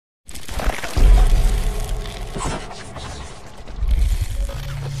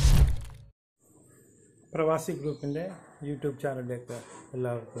Pravasi group in the YouTube channel.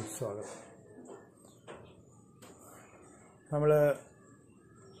 Namala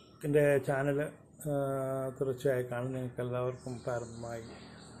in the channel Turchai Kan Kalaur compare my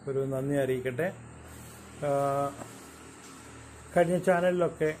Purunani Arikate Kadin channel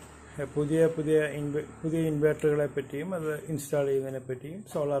okay. Pudia inverter lepetium, other install even a petium,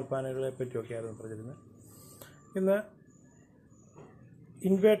 solar panel lepetio carry in the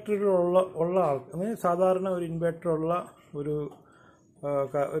inverter or I mean, Sadarna or inverter or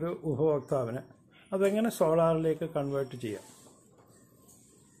Uho Other solar lake convert to Gia.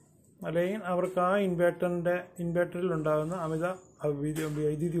 Again, our car inverter Lundana, Amida, a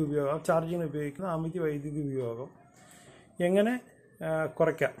video charging a vehicle, Amity Yoga. Yangane.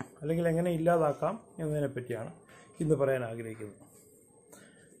 Koraka, Langana Illa Laka, and then a petiana in the Parana Greek.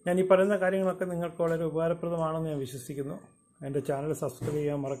 Any Parana carrying a caller who were Pradamana and Vishikino, and the channel subscribe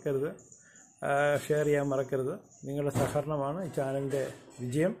Marakarda, share Marakarda, Ningala Saharnamana, channel de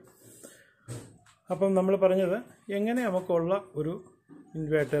Vijayam. Upon Namla Parana, Yangane Amakola, Uru,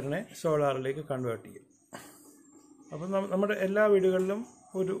 inverter, solar lake convert. Upon number Ella Vidulum,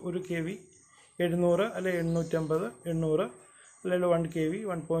 Uru KV, Ednora, Aleno Temper, Enora. 1 kV,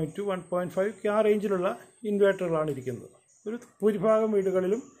 1.2, 1.5 range inverter is a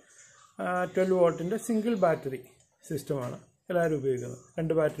 12 watt in single battery system. Two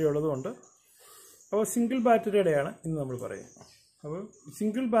battery is single battery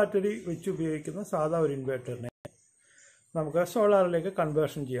single battery which you be inverter. We solar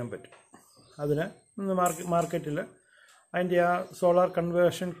conversion. That's market and solar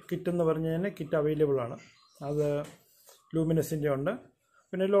conversion kit available. Luminous in the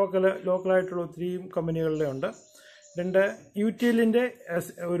local 3 companies. Then the util in the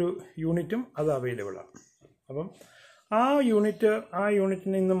unitum available. Unit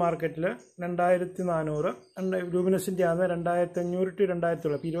in the market and luminous in the other and diet and nurity and diet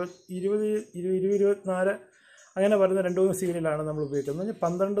period. I never the random serial animal bacon.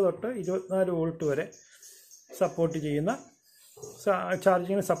 Pandanda volt to support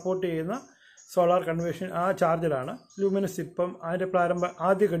charging support solar conversion charger luminous sipum and a plaramba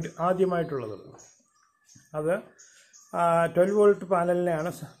Adimite. Other 12 volt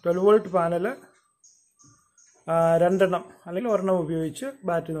panel 12 volt panel random a little or no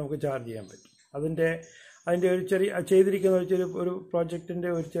battery of charge. Adinte and cherry a chedric project in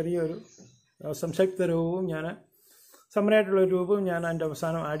the cherry or some sector yana some red room yana and of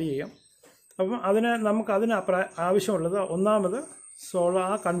Sano Adia. Other Namakadana Avishola, Onamada.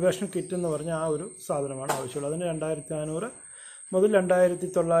 Solar conversion kit in the Varna Southern Avishula and Direthanura, Model and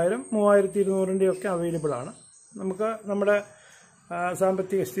Diretitolarum, Moirti available. Namaka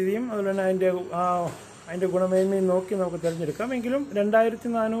Sampati Stadium, and a Gunamami Noki of the coming kilum, and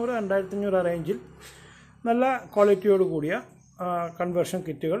Direthanura and Direthanura Angel. Nalla quality of Gudia conversion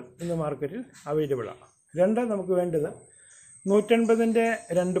kit in the market available. Renda Namaku 110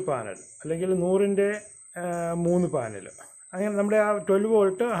 Rendu panel, like Nur in the moon panel. I am 12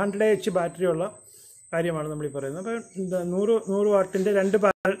 volt 100 H battery olla കാര്യമാണ് the 100 watt ന്റെ രണ്ട്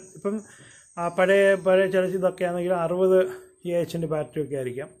ഇപ്പം പഴയ ചലച്ചിതൊക്കെ ആണെങ്കിൽ 60 AH ന്റെ battery ഒക്കെ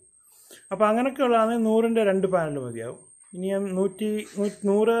ആയിരിക്കാം അപ്പോൾ അങ്ങനെയൊക്കെ ഉള്ളതാണ് 100 ന്റെ രണ്ട് പാനൽ മതിയാവും ഇനി 100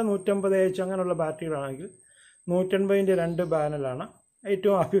 150 AH അങ്ങനെയുള്ള ബാറ്ററികളാണെങ്കിൽ 180 ന്റെ രണ്ട് പാനലാണ്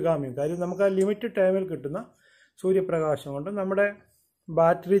ഏറ്റവും അഭികാമ്യം കാര്യം നമുക്ക് ആ ലിമിറ്റഡ് ടൈമിൽ കിട്ടുന്ന സൂര്യപ്രകാശം കൊണ്ട് നമ്മുടെ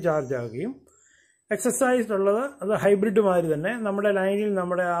ബാറ്ററി ചാർജ് ആകുകയും exercise the hybrid Maridane, number line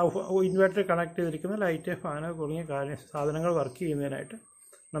number inverter connected light fan, calling a car, southern working in the night,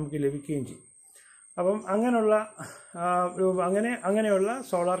 Namki Levi Kinji. Abam Anganola Anganola,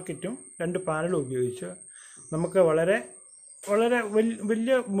 solar kitum, and the panel of future. Namaka Valere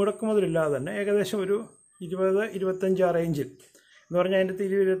will Murakamilla than Egadeshu, it was the Tanja angel. Norna and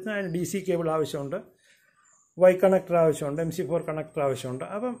DC cable avishonda. Y connector avishonda, MC4 connector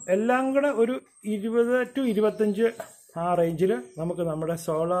avishonda. Abam Elangada Uru 20 to 25 range, Namaka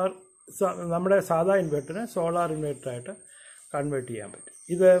solar Namada Sada inverter, solar inverter convert yam.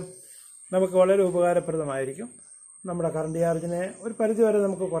 Either Namakola Ubara per the American, Namada Karandi or Parizar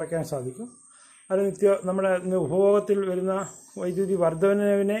Namako Korakan Sadiku. Namada Hovatil Verna, why do the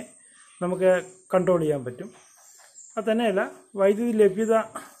Vardana Namaka control yam betum. Athanela, why do the Lepida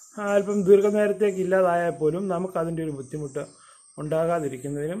album Durgamertek Illa Polum, Namakadin Butimuta, Ondaga, the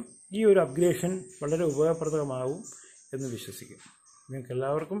Rikinum, give upgradation, whatever over the Mau in the vicious.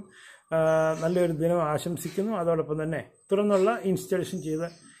 Ninkalavarkum, Nalir Dino Asham Sikino, other upon the neck. Turanola installation cheese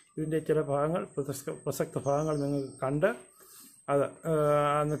in the Cherapangal, Prosecta Pangal, Kanda, other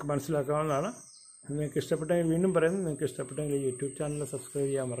and the Mansilla Kanana. Next step, we number and next step, YouTube channel,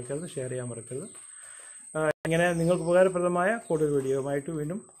 subscribe, share, ഇങ്ങനെ നിങ്ങൾക്ക് ഉപകാരപ്രദമായ കൂടുതൽ വീഡിയോയുമായിട്ട്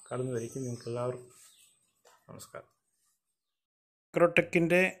വീണ്ടും കടന്നു വരിക്കും. നിങ്ങൾക്ക് എല്ലാവർക്കും നമസ്കാരം.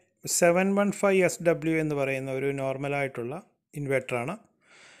 അക്രോടെക്കിൻ്റെ 715SW എന്ന് പറയുന്ന ഒരു നോർമലായിട്ടുള്ള ഇൻവെർട്ടറാണ്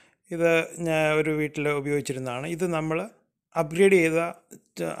ഇത്. ഞാൻ ഒരു വീട്ടിൽ ഉപയോഗിച്ചിരുന്നതാണ്. ഇത് നമ്മൾ അപ്ഗ്രേഡ്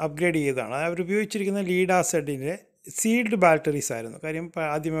ചെയ്തതാണ്. അവർ ഉപയോഗിച്ചിരിക്കുന്ന ലീഡ് ആസിഡിൻ്റെ സീൽഡ് ബാറ്ററീസ് ആയിരുന്നു. കാര്യം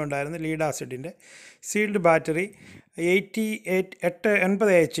ആദ്യമേ ഉണ്ടായിരുന്ന ലീഡ് ആസിഡിൻ്റെ സീൽഡ് ബാറ്ററി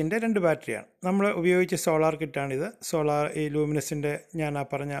 80Hൻ്റെ 2 ബാറ്ററിയാണ്. നമ്മൾ ഉപയോഗിച്ച സോളാർ കിറ്റാണിത്. സോളാർ ഈ ലൂമിനസിൻ്റെ ഞാൻ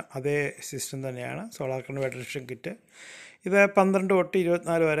പറഞ്ഞ അതേ സിസ്റ്റം തന്നെയാണ് സോളാർ കൺവേർട്ടേഷൻ കിറ്റ്. ഇത് 12 തൊട്ട്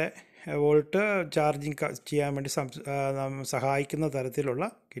 24 വരെ വോൾട്ട് ചാർജിങ് ചെയ്യാൻ വേണ്ടി സഹായിക്കുന്ന തരത്തിലുള്ള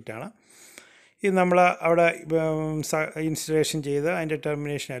കിറ്റാണ്. ഇത് നമ്മൾ അവിടെ ഇൻസ്റ്റലേഷൻ ചെയ്ത് അതിൻ്റെ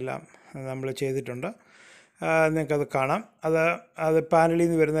ടെർമിനേഷൻ എല്ലാം നമ്മൾ ചെയ്തിട്ടുണ്ട്. നിങ്ങൾക്കത് കാണാം. അത് പാനലിൽ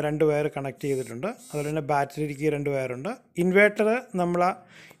നിന്ന് വരുന്ന 2 വയർ കണക്ട് ചെയ്തിട്ടുണ്ട്. അതുപോലെ തന്നെ ബാറ്ററിക്ക് 2 വയറുണ്ട്. ഇൻവേർട്ടർ നമ്മൾ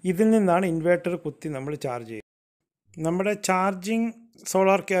ഇതിൽ നിന്നാണ് ഇൻവേർട്ടർ കുത്തി നമ്മൾ ചാർജ് ചെയ്യുന്നത്. നമ്മുടെ ചാർജിങ്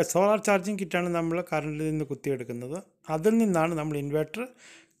സോളാർ ചാർജിങ് കിറ്റാണ് നമ്മൾ കറണ്ടിൽ നിന്ന് കുത്തിയെടുക്കുന്നത്. അതിൽ നിന്നാണ് നമ്മൾ ഇൻവേർട്ടർ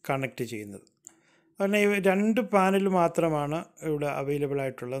കണക്ട് ചെയ്യുന്നത്. അതുപോലെ ഈ 2 പാനൽ മാത്രമാണ് ഇവിടെ അവൈലബിൾ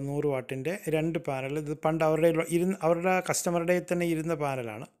ആയിട്ടുള്ള 100 വാട്ടിൻ്റെ 2 പാനൽ. ഇത് പണ്ട് അവരുടെ കസ്റ്റമറുടെ തന്നെ ഇരുന്ന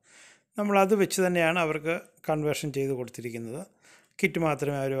പാനലാണ്. നമ്മളത് വെച്ച് തന്നെയാണ് അവർക്ക് കൺവേർഷൻ ചെയ്ത് കൊടുത്തിരിക്കുന്നത്. കിറ്റ്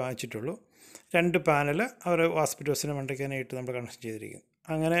മാത്രമേ അവർ വാങ്ങിച്ചിട്ടുള്ളൂ. 2 പാനൽ അവർ ഹോസ്പിറ്റൽസിന് മണ്ടയ്ക്കാനായിട്ട് നമ്മൾ കണക്ഷൻ ചെയ്തിരിക്കുന്നു.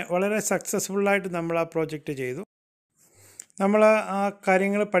 അങ്ങനെ വളരെ സക്സസ്ഫുള്ളായിട്ട് നമ്മൾ ആ പ്രോജക്റ്റ് ചെയ്തു. നമ്മൾ ആ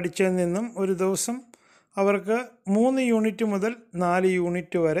കാര്യങ്ങൾ പഠിച്ചതിൽ നിന്നും ഒരു ദിവസം അവർക്ക് 3 യൂണിറ്റ് മുതൽ 4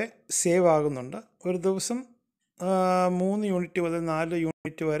 യൂണിറ്റ് വരെ സേവ് ആകുന്നുണ്ട്. ഒരു ദിവസം 3 യൂണിറ്റ് മുതൽ 4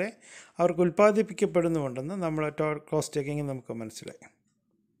 യൂണിറ്റ് വരെ അവർക്ക് ഉൽപ്പാദിപ്പിക്കപ്പെടുന്നുണ്ടെന്ന് നമ്മൾ ക്രോസ് ചെക്കിങ്ങിൽ നമുക്ക് മനസ്സിലായി.